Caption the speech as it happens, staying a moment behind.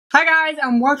Hi guys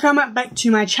and welcome back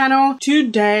to my channel.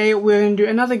 Today we're going to do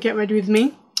another get ready with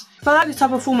me. If I like this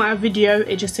type of format of video,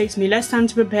 it just takes me less time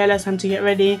to prepare, less time to get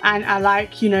ready, and I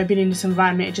like, you know, being in this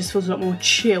environment. It just feels a lot more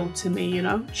chill to me, you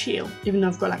know, chill. Even though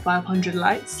I've got like 500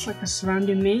 lights like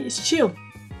surrounding me, it's chill.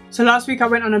 So last week I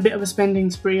went on a bit of a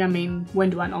spending spree. I mean, when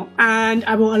do I not? And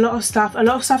I bought a lot of stuff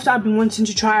that I've been wanting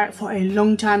to try out for a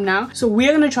long time now. So we're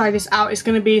going to try this out. It's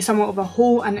going to be somewhat of a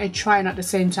haul and a try-on at the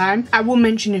same time. I will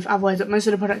mention if otherwise that most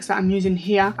of the products that I'm using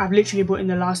here, I've literally bought in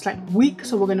the last like week.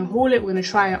 So we're going to haul it, we're going to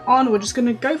try it on, we're just going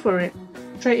to go for it.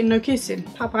 Straight in, no kissing.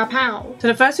 Pow pow pow. So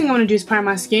the first thing I want to do is prime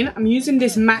my skin. I'm using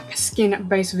this MAC Skin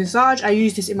Base Visage. I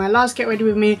used this in my last get ready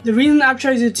with me. The reason that I've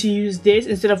chosen to use this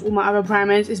instead of all my other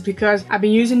primers is because I've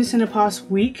been using this in the past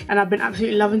week and I've been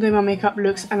absolutely loving the way my makeup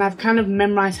looks, and I've kind of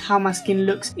memorized how my skin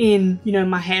looks in, you know,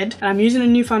 my head. And I'm using a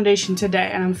new foundation today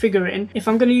and I'm figuring if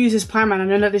I'm going to use this primer, and I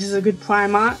know that this is a good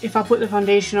primer, if I put the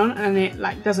foundation on and it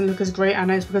like doesn't look as great, I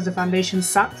know it's because the foundation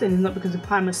sucks and it's not because the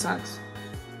primer sucks.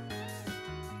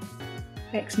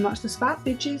 X marks the spot,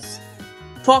 bitches.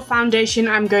 For foundation,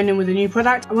 I'm going in with a new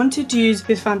product. I wanted to use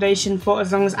this foundation for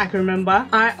as long as I can remember.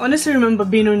 I honestly remember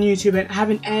being on YouTube and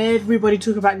having everybody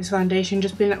talk about this foundation,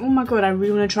 just being like, oh my god, I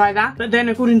really want to try that. But then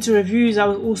according to reviews, I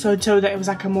was also told that it was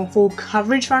like a more full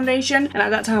coverage foundation, and at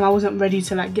that time I wasn't ready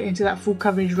to like get into that full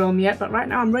coverage realm yet, but right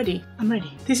now I'm ready.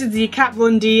 This is the Kat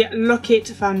Von D Lock It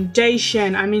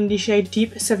foundation. I'm in the shade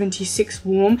Deep 76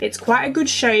 Warm. It's quite a good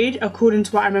shade according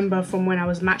to what I remember from when I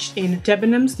was matched in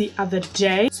Debenhams the other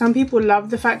day. Some people love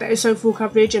the fact that it's so full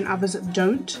coverage and others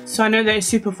don't. So I know that it's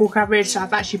super full coverage, so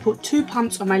I've actually put 2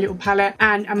 pumps on my little palette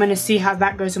and I'm going to see how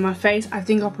that goes on my face. I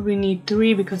think I'll probably need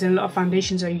 3 because in a lot of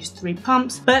foundations I use 3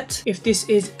 pumps, but if this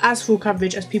is as full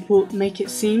coverage as people make it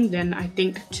seem, then I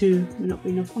think 2 will not be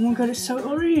enough. Oh my god, it's so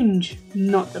orange.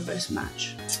 Not the best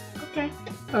match.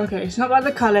 Okay, it's not about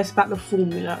the colour, it's about the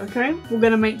formula, okay? We're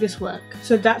gonna make this work.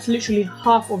 So that's literally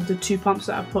half of the 2 pumps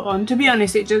that I put on. To be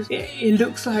honest, it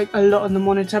looks like a lot on the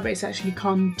monitor, but it's actually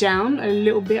calmed down a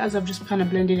little bit as I've just kind of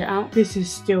blended it out. This is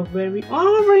still very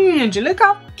orange. Look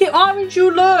how fucking orange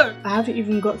you look! I haven't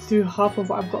even got through half of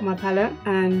what I've got on my palette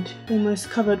and almost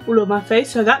covered all of my face,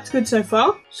 so that's good so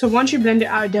far. So once you blend it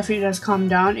out, it definitely does calm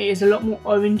down. It is a lot more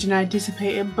orange than I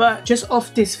anticipated, but just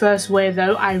off this first wear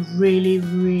though, I really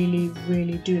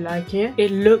do like it.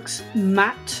 It looks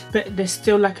matte, but there's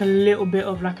still like a little bit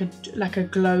of like a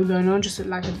glow going on, just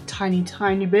like a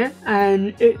tiny bit,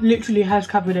 and it literally has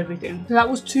covered everything. So that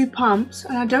was 2 pumps,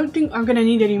 and I don't think I'm gonna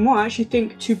need any more. I actually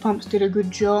think 2 pumps did a good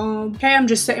job. Okay, I'm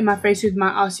just setting my face with my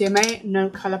RCMA No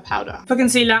Color Powder. For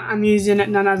concealer, I'm using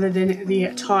none other than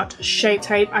the Tarte Shape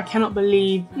Tape. I cannot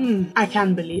believe, I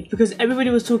can believe, because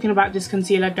everybody was talking about this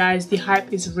concealer, guys. The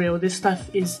hype is real. This stuff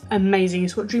is amazing.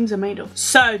 It's what dreams are made of.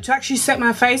 So to actually set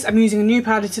my face, I'm using a new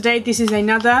powder today. This is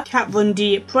another Kat Von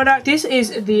D product. This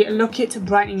is the Lock It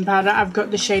Brightening Powder. I've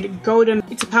got the shade Golden.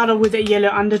 It's a powder with a yellow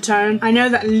undertone. I know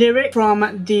that Lyric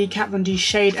from the Kat Von D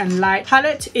Shade and Light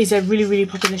palette is a really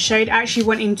popular shade. I actually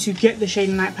went in to get the Shade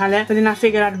and Light palette, but then I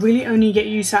figured I'd really only get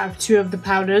use out of 2 of the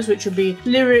powders, which would be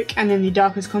Lyric and then the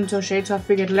darkest contour shade. So I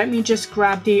figured let me just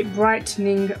grab the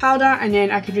brightening powder and then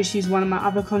I could just use one of my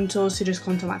other contours to just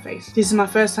contour my face. This is my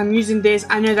first time using this.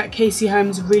 I know that Casey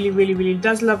Holmes really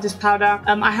does love this powder.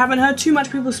 I haven't heard too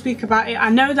much people speak about it. I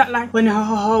know that like when her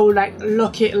whole like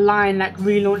Lock It line like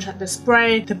relaunched at the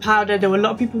spray, the powder, there were a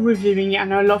lot of people reviewing it. I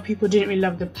know a lot of people didn't really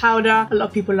love the powder, a lot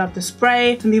of people love the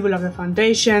spray, some people love the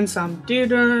foundation, some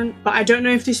didn't, but I don't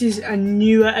know if this is a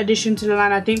newer addition to the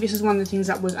line. I think this is one of the things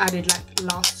that was added like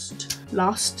last.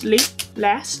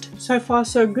 So far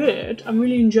so good. I'm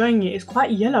really enjoying it. It's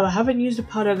quite yellow. I haven't used a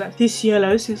powder that's this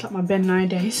yellow since like my Ben 9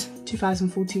 days.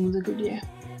 2014 was a good year.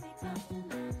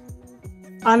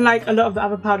 Unlike a lot of the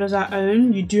other powders I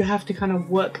own, you do have to kind of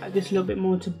work at this a little bit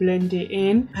more to blend it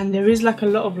in, and there is like a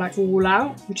lot of like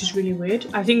fallout, which is really weird.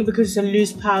 I think because it's a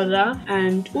loose powder,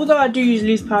 and although I do use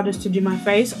loose powders to do my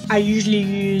face, I usually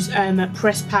use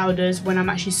pressed powders when I'm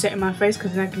actually setting my face,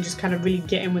 because then I can just kind of really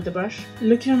get in with the brush.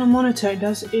 Looking on the monitor,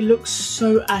 it looks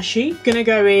so ashy. Gonna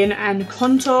go in and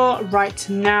contour right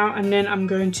now, and then I'm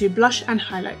going to blush and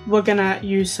highlight. We're gonna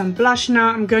use some blush now.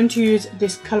 I'm going to use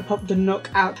this Colourpop The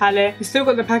Knockout palette. It's still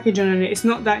got the packaging on it. It's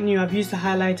not that new. I've used the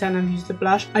highlighter and I've used the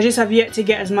blush. I just have yet to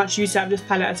get as much use out of this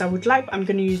palette as I would like, but I'm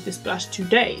going to use this blush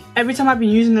today. Every time I've been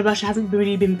using the blush, I haven't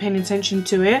really been paying attention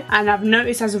to it, and I've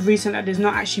noticed as of recent that there's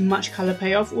not actually much colour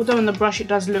payoff, although on the brush it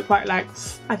does look quite like,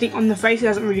 I think on the face it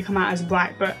doesn't really come out as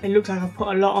bright, but it looks like I've put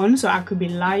a lot on, so I could be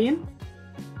lying.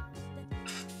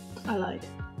 I lied.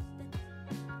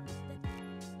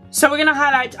 So we're gonna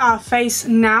highlight our face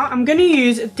now. I'm gonna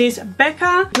use this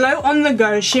Becca Glow on the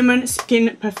Go Shimmer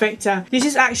Skin Perfector. This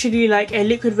is actually like a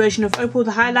liquid version of Opal the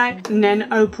highlight and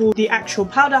then Opal the actual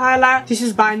powder highlight. This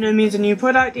is by no means a new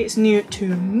product, it's new to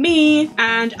me,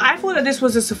 and I thought that this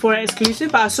was a Sephora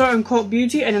exclusive, but I saw it on Cult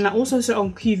Beauty and then I also saw it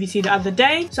on QVC the other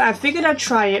day, so I figured I'd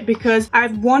try it because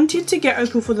I've wanted to get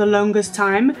Opal for the longest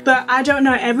time, but I don't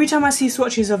know, every time I see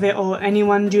swatches of it or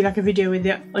anyone do like a video with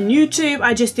it on YouTube,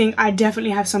 I just think I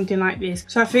definitely have something like this.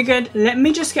 So I figured let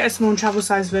me just get a small travel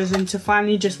size version to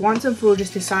finally just once and for all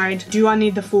just decide, do I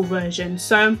need the full version?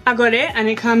 So I got it and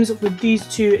it comes with these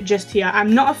two just here.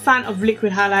 I'm not a fan of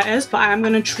liquid highlighters, but I am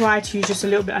going to try to use just a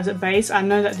little bit as a base. I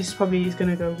know that this probably is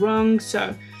going to go wrong,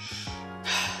 so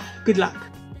good luck.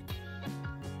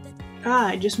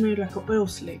 Ah, it just made like an oil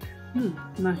slick.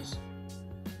 Nice.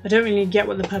 I don't really get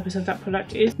what the purpose of that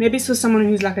product is. Maybe it's for someone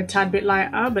who's like a tad bit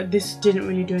lighter, but this didn't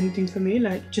really do anything for me.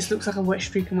 Like, just looks like a wet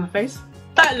streak on my face.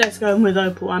 But let's go with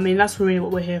Opal. I mean, that's really what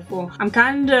we're here for. I'm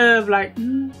kind of like,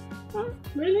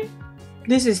 really?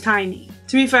 This is tiny.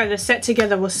 To be fair, the set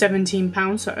together was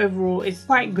 £17, so overall it's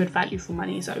quite good value for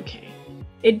money. It's okay.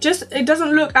 It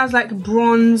doesn't look as like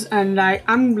bronze, and like,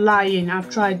 I'm lying, I've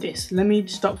tried this. Let me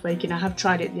stop faking. I have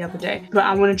tried it the other day, but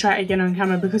I want to try it again on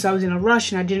camera because I was in a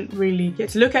rush and I didn't really get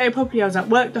to look at it properly. I was at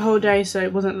work the whole day, so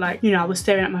it wasn't like, you know, I was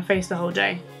staring at my face the whole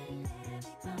day.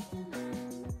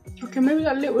 Okay, maybe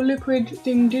that little liquid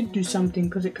thing did do something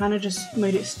because it kind of just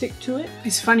made it stick to it.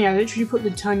 It's funny, I literally put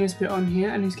the tiniest bit on here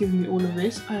and it's giving me all of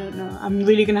this. I don't know, I'm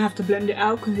really gonna have to blend it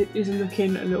out because it is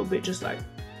looking a little bit just like.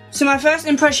 So my first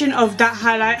impression of that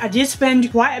highlight, I did spend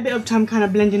quite a bit of time kind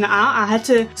of blending it out. I had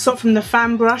to swap from the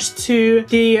fan brush to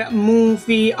the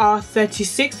Morphe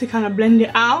R36 to kind of blend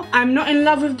it out. I'm not in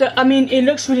love with the, I mean, it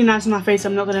looks really nice on my face,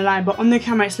 I'm not gonna lie, but on the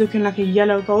camera it's looking like a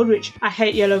yellow gold, which I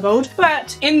hate yellow gold.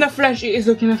 But in the flesh it is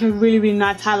looking like a really, really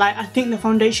nice highlight. I think the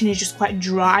foundation is just quite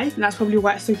dry, and that's probably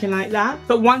why it's looking like that.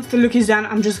 But once the look is done,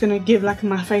 I'm just gonna give like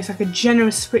my face like a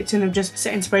generous spritzing of just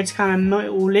setting spray to kind of melt it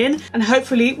all in, and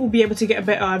hopefully we'll be able to get a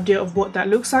better idea of what that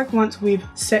looks like once we've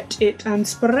set it and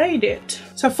sprayed it.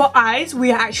 So for eyes,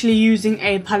 we are actually using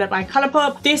a palette by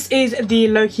Colourpop. This is the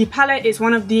Low-Key palette. It's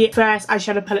one of the first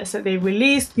eyeshadow palettes that they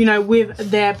released, you know, with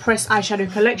their pressed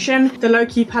eyeshadow collection. The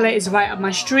Low-Key palette is right up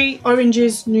my street.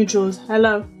 Oranges, neutrals,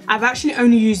 hello. I've actually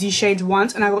only used these shades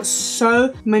once and I got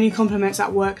so many compliments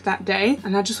at work that day,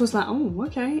 and I just was like, oh,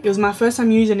 okay. It was my first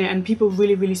time using it and people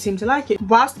really, really seem to like it.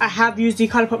 Whilst I have used the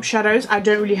Colourpop shadows, I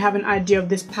don't really have an idea of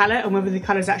this palette and whether the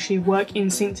colours actually work in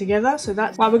sync together, so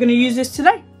that's why we're going to use this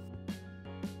today.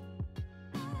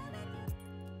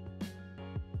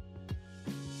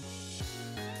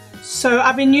 So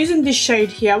I've been using this shade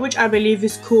here, which I believe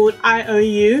is called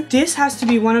IOU. This has to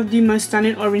be one of the most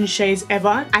stunning orange shades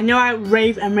ever. I know I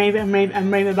rave and rave and rave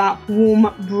and rave about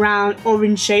warm brown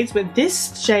orange shades, but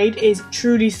this shade is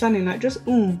truly stunning, like just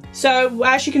So we're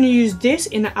actually going to use this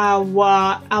in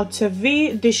our outer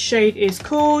V. This shade is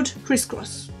called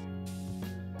Crisscross.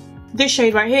 This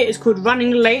shade right here is called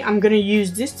Running Late. I'm going to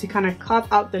use this to kind of carve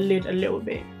out the lid a little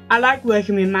bit. I like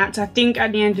working with mattes. I think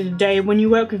at the end of the day, when you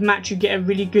work with mattes, you get a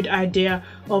really good idea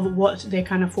of what their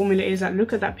kind of formula is. Like,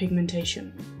 look at that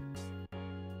pigmentation.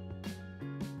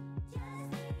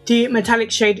 The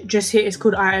metallic shade just here is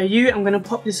called IOU. I'm going to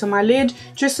pop this on my lid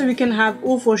just so we can have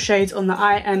all 4 shades on the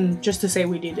eye and just to say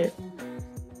we did it.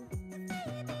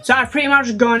 So I've pretty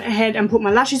much gone ahead and put my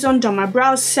lashes on, done my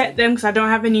brows, set them because I don't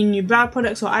have any new brow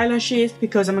products or eyelashes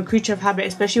because I'm a creature of habit,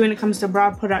 especially when it comes to brow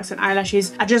products and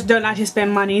eyelashes. I just don't like to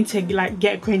spend money to like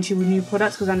get acquainted with new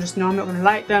products because I just know I'm not going to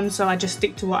like them, so I just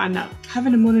stick to what I know.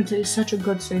 Having a monitor is such a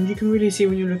godsend. You can really see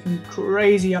when you're looking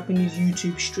crazy up in these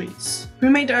YouTube streets. We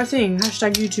made that a thing,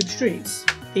 hashtag YouTube streets.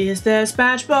 Is the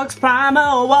Smashbox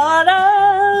Primer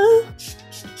water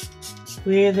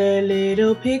with a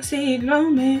little pixie glow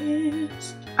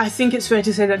mist. I think it's fair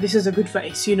to say that this is a good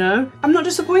face, you know? I'm not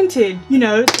disappointed, you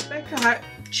know?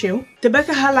 The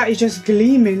Becca highlight is just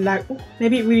gleaming, like, oh,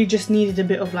 maybe it really just needed a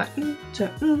bit of like,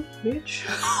 bitch.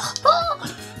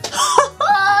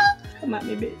 Come at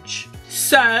me, bitch.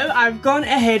 So I've gone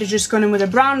ahead and just gone in with a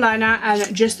brown liner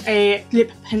and just a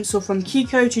lip pencil from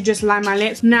Kiko to just line my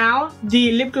lips. Now,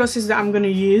 the lip glosses that I'm going to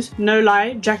use, no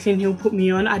lie, Jaclyn Hill put me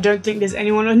on. I don't think there's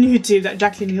anyone on YouTube that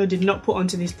Jaclyn Hill did not put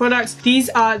onto these products. These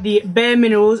are the Bare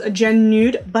Minerals Gen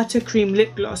Nude Buttercream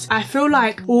Lip Gloss. I feel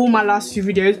like all my last few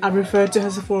videos I've referred to her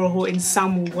Sephora haul in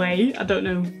some way. I don't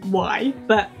know why,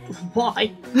 but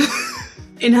why?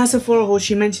 In her Sephora haul,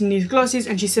 she mentioned these glosses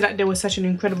and she said that they were such an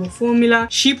incredible formula.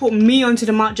 She put me onto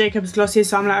the Marc Jacobs glosses,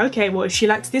 so I'm like, okay, well, if she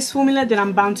likes this formula, then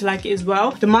I'm bound to like it as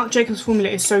well. The Marc Jacobs formula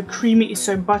is so creamy, it's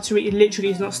so buttery, it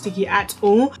literally is not sticky at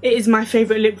all. It is my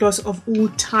favorite lip gloss of all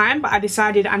time, but I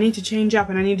decided I need to change up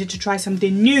and I needed to try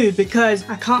something new because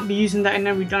I can't be using that in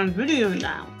every damn video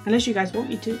now. Unless you guys want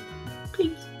me to,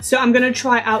 please. So I'm gonna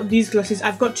try out these glosses.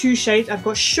 I've got two shades. I've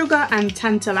got Sugar and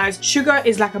Tantalize. Sugar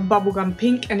is like a bubblegum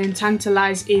pink and then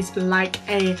Tantalize is like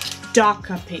a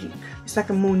darker pink. It's like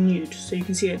a more nude, so you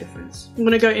can see the difference. I'm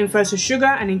gonna go in first with Sugar,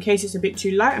 and in case it's a bit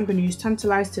too light, I'm gonna use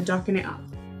Tantalize to darken it up.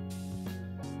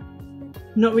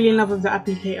 Not really in love with the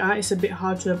applicator. It's a bit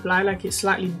hard to apply, like it's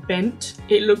slightly bent.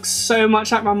 It looks so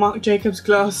much like my Marc Jacobs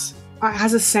gloss. It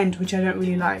has a scent which I don't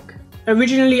really like.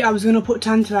 Originally, I was going to put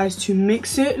Tantalize to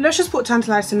mix it. Let's just put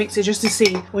Tantalize to mix it just to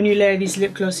see when you layer these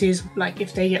lip glosses, like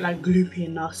if they get like gloopy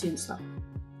and nasty and stuff.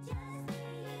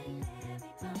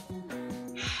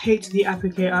 Hate the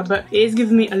applicator, but it is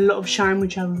giving me a lot of shine,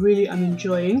 which I really am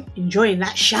enjoying. Enjoying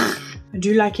that shine. I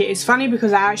do like it. It's funny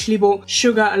because I actually bought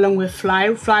Sugar along with Fly,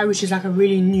 which is like a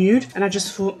really nude, and I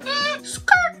just thought,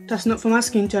 skirt. That's not for my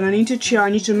skin tone. I need to chill. I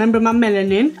need to remember my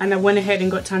melanin, and I went ahead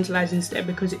and got Tantalize instead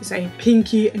because it's a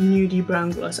pinky nudie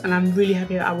brown gloss, and I'm really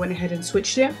happy that I went ahead and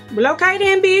switched it. Well, okay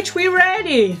then, bitch, we're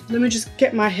ready. Let me just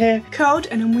get my hair curled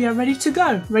and then we are ready to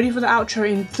go. Ready for the outro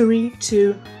in 3,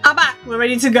 2, I'm back. We're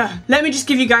ready to go. Let me just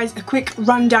give you guys a quick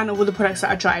rundown of all the products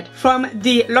that I tried. From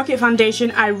the Lock-It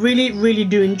foundation, I really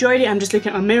do enjoy it. I'm just looking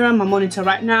at my mirror, my monitor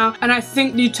right now, and I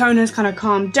think the tone has kind of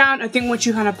calmed down. I think once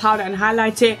you kind of powder and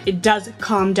highlight it, it does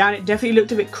calm down. It definitely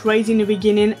looked a bit crazy in the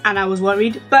beginning and I was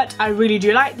worried, but I really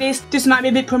do like this. This might be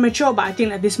a bit premature, but I think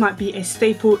that this might be a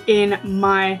staple in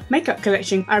my makeup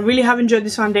collection. I really have enjoyed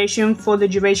this foundation for the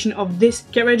duration of this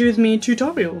Get Ready With Me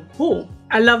tutorial. Cool.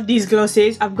 I love these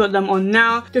glosses. I've got them on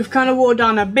now. They've kind of wore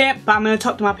down a bit, but I'm going to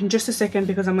top them up in just a second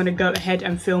because I'm going to go ahead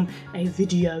and film a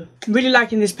video. Really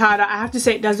liking this powder. I have to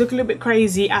say it does look a little bit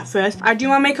crazy at first. I do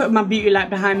my makeup with my beauty light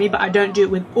behind me, but I don't do it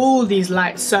with all these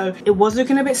lights. So it was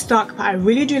looking a bit stuck, but I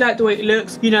really do like the way it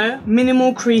looks. You know,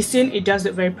 minimal creasing. It does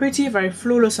look very pretty, very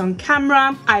flawless on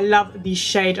camera. I love the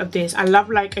shade of this. I love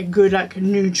like a good like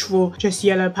neutral, just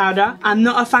yellow powder. I'm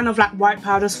not a fan of like white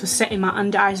powders for setting my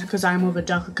under eyes because I'm of a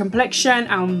darker complexion.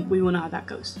 And we all know how that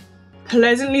goes.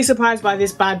 Pleasantly surprised by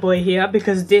this bad boy here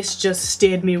because this just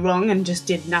steered me wrong and just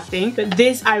did nothing, but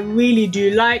this I really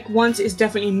do like. Once it's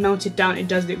definitely melted down, it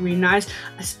does look really nice.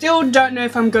 I still don't know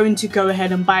if I'm going to go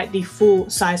ahead and buy the full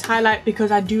size highlight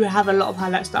because I do have a lot of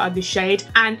highlights that are this shade,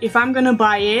 and if I'm gonna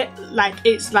buy it, like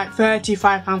it's like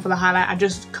 £35 for the highlight. I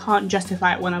just can't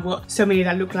justify it when I've got so many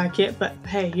that look like it, but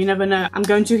hey, you never know. I'm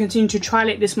going to continue to trial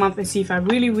it this month and see if I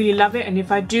really love it, and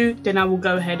if I do, then I will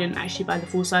go ahead and actually buy the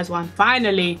full size one.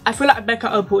 Finally, I feel like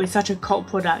Becca Opal is such a cult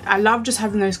product. I love just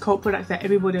having those cult products that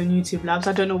everybody on YouTube loves.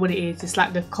 I don't know what it is. It's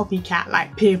like the copycat,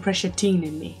 like peer pressure teen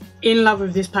in me. In love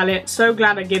with this palette. So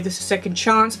glad I gave this a second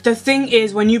chance. The thing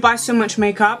is, when you buy so much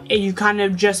makeup, you kind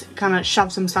of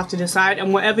shove some stuff to the side,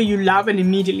 and whatever you love and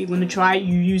immediately want to try,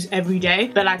 you use every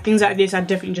day. But like things like this, I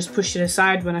definitely just pushed it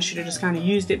aside when I should have just kind of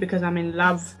used it because I'm in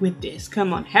love with this.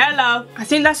 Come on, hello. I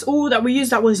think that's all that we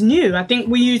used that was new. I think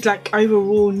we used like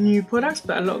overall new products,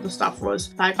 but a lot of the stuff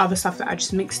was like other stuff that I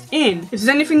just mixed in. If there's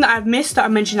anything that I've missed that I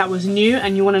mentioned that was new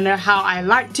and you want to know how I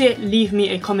liked it, leave me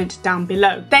a comment down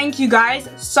below. Thank you guys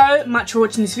so much for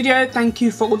watching this video. Thank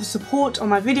you for all the support on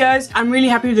my videos. I'm really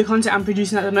happy with the content I'm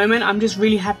producing at the moment. I'm just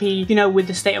really happy, you know, with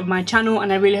the state of my channel,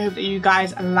 and I really hope that you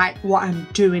guys like what I'm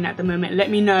doing at the moment. Let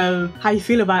me know how you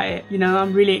feel about it. You know,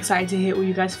 I'm really excited to hear all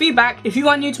you guys' feedback. If you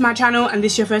are new to my channel and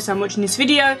this is your first time watching this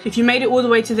video, if you made it all the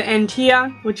way to the end here,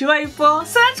 what you waiting for?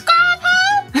 Subscribe!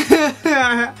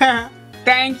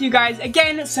 Thank you guys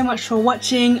again so much for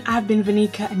watching. I've been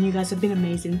Vanika and you guys have been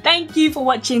amazing. Thank you for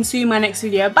watching. See you in my next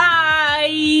video. Bye!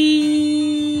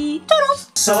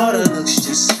 Toodles! Sorta looks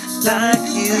just like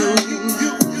you.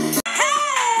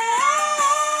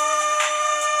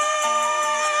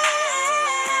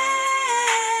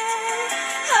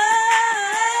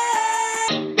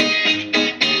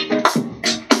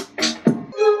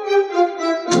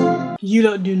 You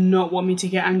lot do not want me to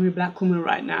get angry black woman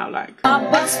right now, like. I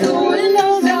bust the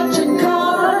windows out your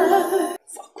car.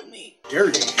 Fuck with me.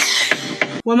 Dirty.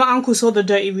 When my uncle saw the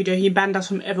dirty video, he banned us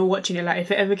from ever watching it. Like,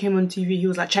 if it ever came on TV, he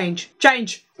was like, change.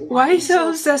 Why are you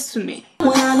so obsessed with me?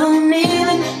 When I don't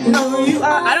even know you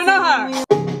are. I don't know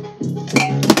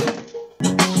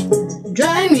her.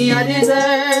 Drive me a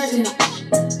desert.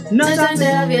 No time to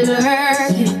have you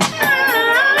hurt.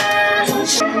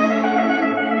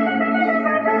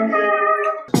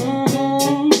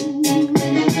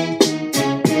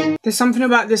 There's something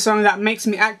about this song that makes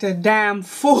me act a damn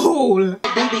fool.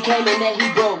 Baby came in that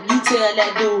he broke. You tell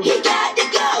that dude he got to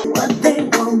go. What they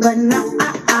want, but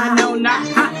not I know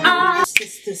not.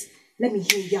 Sisters, let me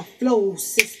hear your flow,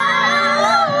 sister.